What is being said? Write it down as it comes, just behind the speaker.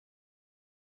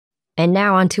And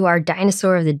now on to our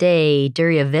dinosaur of the day,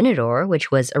 Duriavenator, which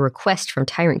was a request from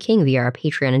Tyrant King via our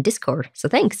Patreon and Discord, so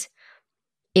thanks.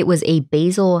 It was a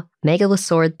basal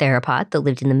megalosaurid theropod that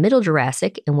lived in the Middle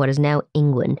Jurassic in what is now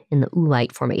England in the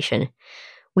Oolite Formation.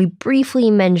 We briefly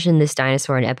mentioned this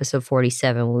dinosaur in episode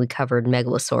 47 when we covered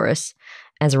Megalosaurus.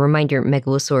 As a reminder,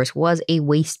 Megalosaurus was a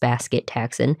wastebasket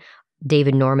taxon.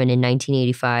 David Norman in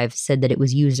 1985 said that it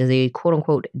was used as a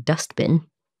quote-unquote dustbin.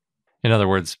 In other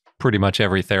words, pretty much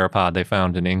every theropod they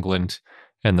found in England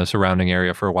and the surrounding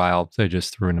area for a while, they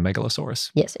just threw in a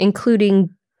Megalosaurus. Yes,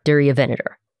 including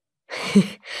Duriavenator.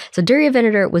 So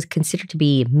Duriavenator was considered to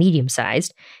be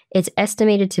medium-sized. It's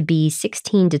estimated to be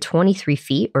 16 to 23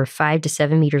 feet or 5 to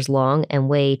 7 meters long and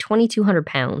weigh 2,200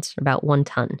 pounds, about 1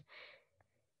 ton.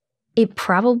 It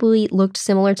probably looked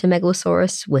similar to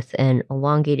Megalosaurus with an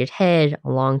elongated head, a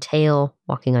long tail,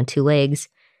 walking on 2 legs.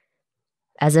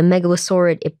 As a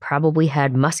megalosaurid, it probably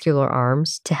had muscular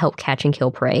arms to help catch and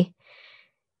kill prey.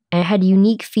 And it had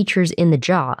unique features in the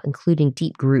jaw, including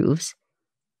deep grooves.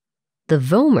 The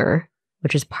Vomer,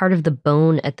 which is part of the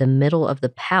bone at the middle of the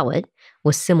palate,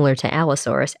 was similar to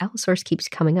Allosaurus. Allosaurus keeps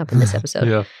coming up in this episode.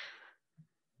 Yeah.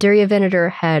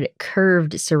 Duriavenator had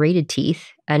curved serrated teeth,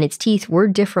 and its teeth were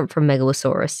different from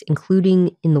Megalosaurus,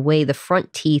 including in the way the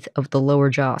front teeth of the lower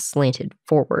jaw slanted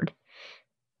forward.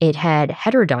 It had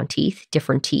heterodont teeth,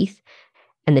 different teeth,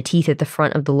 and the teeth at the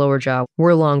front of the lower jaw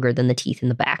were longer than the teeth in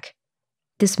the back.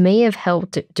 This may have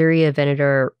helped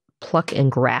Duriavenator pluck and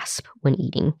grasp when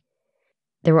eating.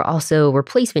 There were also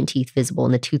replacement teeth visible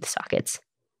in the tooth sockets.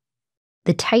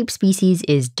 The type species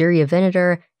is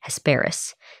Duriavenator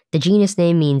hesperus. The genus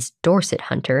name means Dorset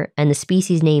hunter, and the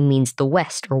species name means the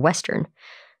west or western.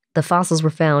 The fossils were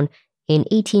found in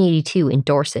 1882 in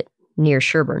Dorset, near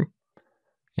Sherburn.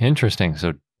 Interesting.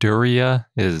 So Duria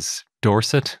is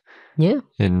Dorset? Yeah.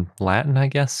 In Latin, I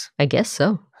guess? I guess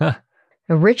so. Huh.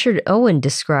 Richard Owen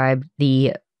described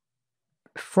the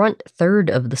front third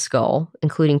of the skull,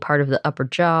 including part of the upper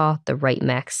jaw, the right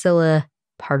maxilla,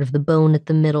 part of the bone at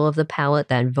the middle of the palate,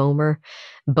 that Vomer,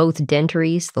 both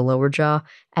dentaries, the lower jaw,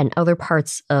 and other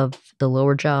parts of the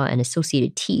lower jaw and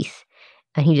associated teeth.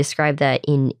 And he described that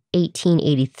in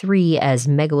 1883 as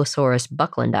Megalosaurus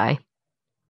bucklandi.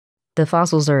 The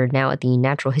fossils are now at the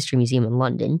Natural History Museum in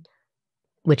London,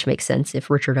 which makes sense if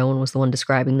Richard Owen was the one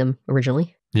describing them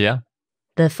originally. Yeah.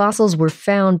 The fossils were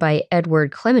found by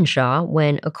Edward Clemenshaw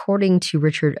when, according to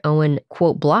Richard Owen,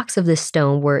 quote, blocks of this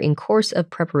stone were in course of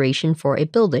preparation for a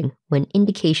building when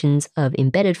indications of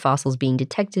embedded fossils being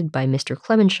detected by Mr.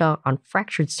 Clemenshaw on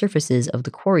fractured surfaces of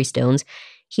the quarry stones,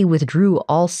 he withdrew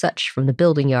all such from the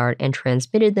building yard and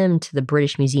transmitted them to the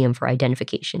British Museum for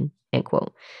identification, end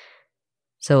quote.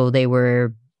 So they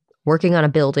were working on a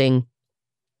building,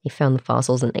 they found the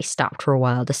fossils, and they stopped for a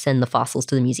while to send the fossils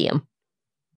to the museum.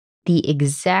 The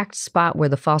exact spot where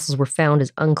the fossils were found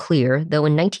is unclear, though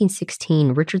in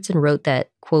 1916, Richardson wrote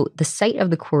that, quote, the site of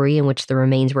the quarry in which the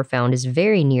remains were found is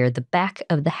very near the back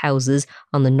of the houses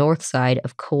on the north side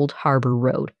of Cold Harbor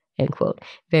Road, end quote.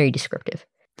 Very descriptive.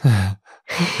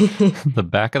 The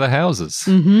back of the houses.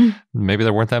 Mm-hmm. Maybe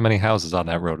there weren't that many houses on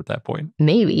that road at that point.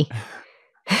 Maybe.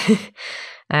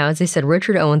 As I said,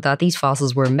 Richard Owen thought these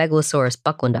fossils were Megalosaurus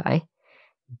bucklandi.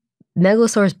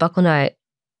 Megalosaurus bucklandi,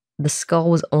 the skull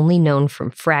was only known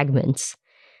from fragments.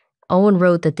 Owen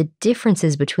wrote that the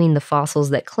differences between the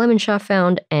fossils that Clemenshaw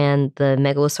found and the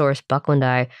Megalosaurus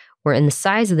bucklandi were in the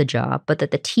size of the jaw, but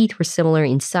that the teeth were similar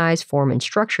in size, form, and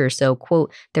structure, so,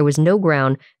 quote, there was no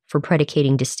ground for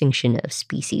predicating distinction of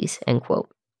species, end quote.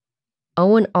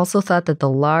 Owen also thought that the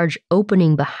large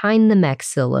opening behind the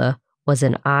maxilla was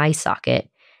an eye socket.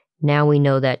 Now we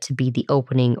know that to be the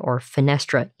opening or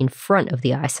fenestra in front of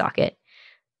the eye socket.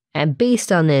 And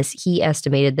based on this, he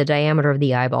estimated the diameter of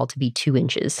the eyeball to be 2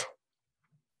 inches.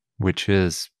 Which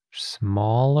is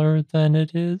smaller than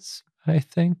it is, I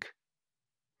think.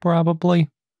 Probably.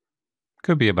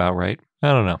 Could be about right.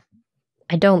 I don't know.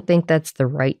 I don't think that's the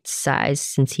right size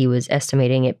since he was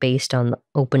estimating it based on the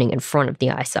opening in front of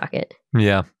the eye socket.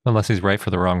 Yeah, unless he's right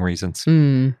for the wrong reasons.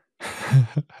 In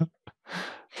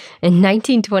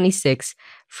 1926,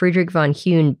 Friedrich von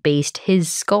Huene based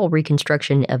his skull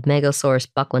reconstruction of Megalosaurus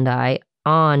bucklandi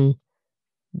on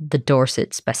the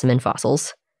Dorset specimen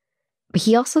fossils. But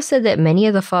he also said that many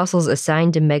of the fossils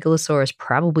assigned to Megalosaurus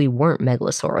probably weren't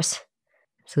Megalosaurus.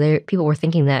 So people were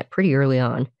thinking that pretty early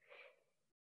on.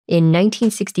 In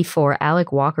 1964,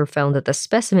 Alec Walker found that the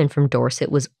specimen from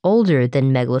Dorset was older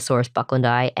than Megalosaurus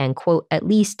bucklandi and, quote, at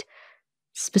least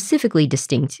specifically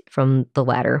distinct from the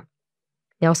latter.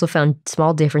 They also found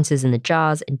small differences in the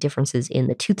jaws and differences in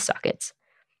the tooth sockets.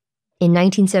 In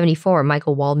 1974,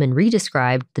 Michael Waldman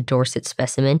redescribed the Dorset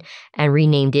specimen and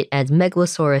renamed it as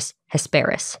Megalosaurus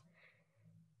hesperus.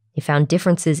 He found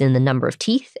differences in the number of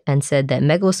teeth and said that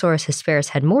Megalosaurus hesperus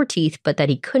had more teeth, but that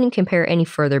he couldn't compare any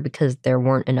further because there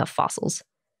weren't enough fossils.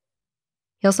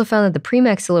 He also found that the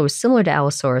premaxilla was similar to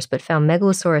Allosaurus, but found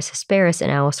Megalosaurus hesperus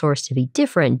and Allosaurus to be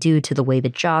different due to the way the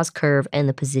jaws curve and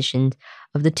the position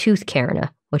of the tooth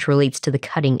carina, which relates to the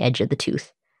cutting edge of the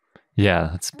tooth.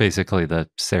 Yeah, it's basically the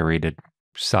serrated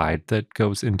side that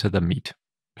goes into the meat.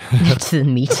 To the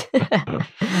meat.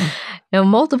 Now,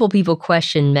 multiple people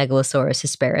questioned Megalosaurus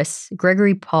hesperus.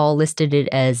 Gregory Paul listed it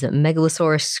as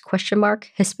Megalosaurus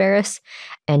hesperus,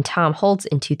 and Tom Holtz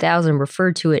in 2000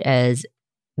 referred to it as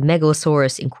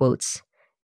Megalosaurus in quotes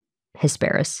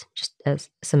hesperus, just as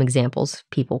some examples,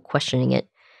 people questioning it.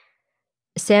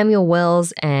 Samuel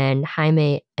Wells and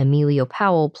Jaime Emilio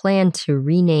Powell planned to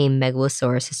rename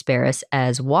Megalosaurus hesperus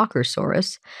as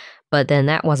Walkersaurus, but then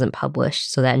that wasn't published,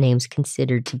 so that name's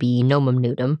considered to be nomen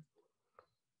nudum.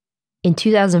 In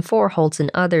 2004, Holtz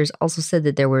and others also said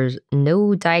that there was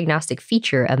no diagnostic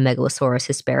feature of Megalosaurus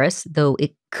hesperus, though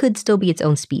it could still be its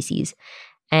own species.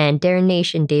 And Darren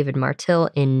Naish and David Martill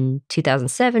in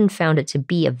 2007 found it to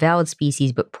be a valid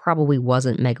species, but probably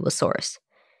wasn't Megalosaurus.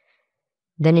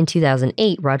 Then in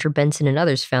 2008, Roger Benson and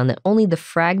others found that only the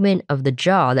fragment of the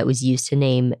jaw that was used to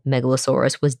name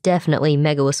Megalosaurus was definitely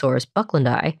Megalosaurus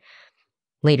bucklandi.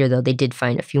 Later, though, they did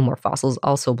find a few more fossils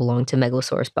also belonging to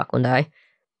Megalosaurus bucklandi,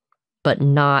 but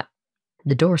not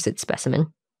the Dorset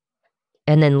specimen.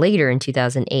 And then later in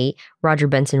 2008, Roger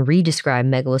Benson redescribed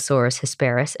Megalosaurus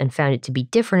hesperus and found it to be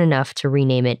different enough to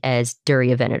rename it as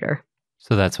Duriavenator.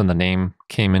 So that's when the name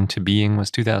came into being, was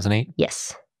 2008?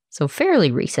 Yes, so fairly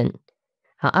recent.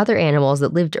 Other animals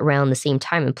that lived around the same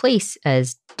time and place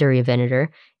as Duriavenator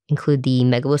include the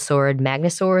megalosaurid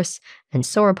Magnosaurus and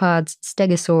sauropods,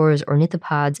 stegosaurs,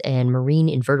 ornithopods, and marine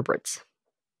invertebrates.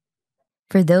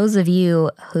 For those of you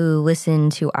who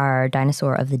listen to our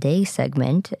Dinosaur of the Day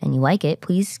segment and you like it,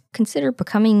 please consider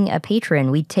becoming a patron.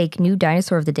 We take new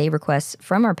Dinosaur of the Day requests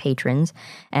from our patrons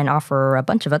and offer a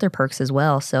bunch of other perks as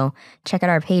well. So check out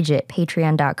our page at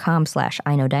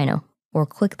patreon.com/iknowdino or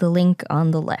click the link on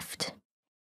the left.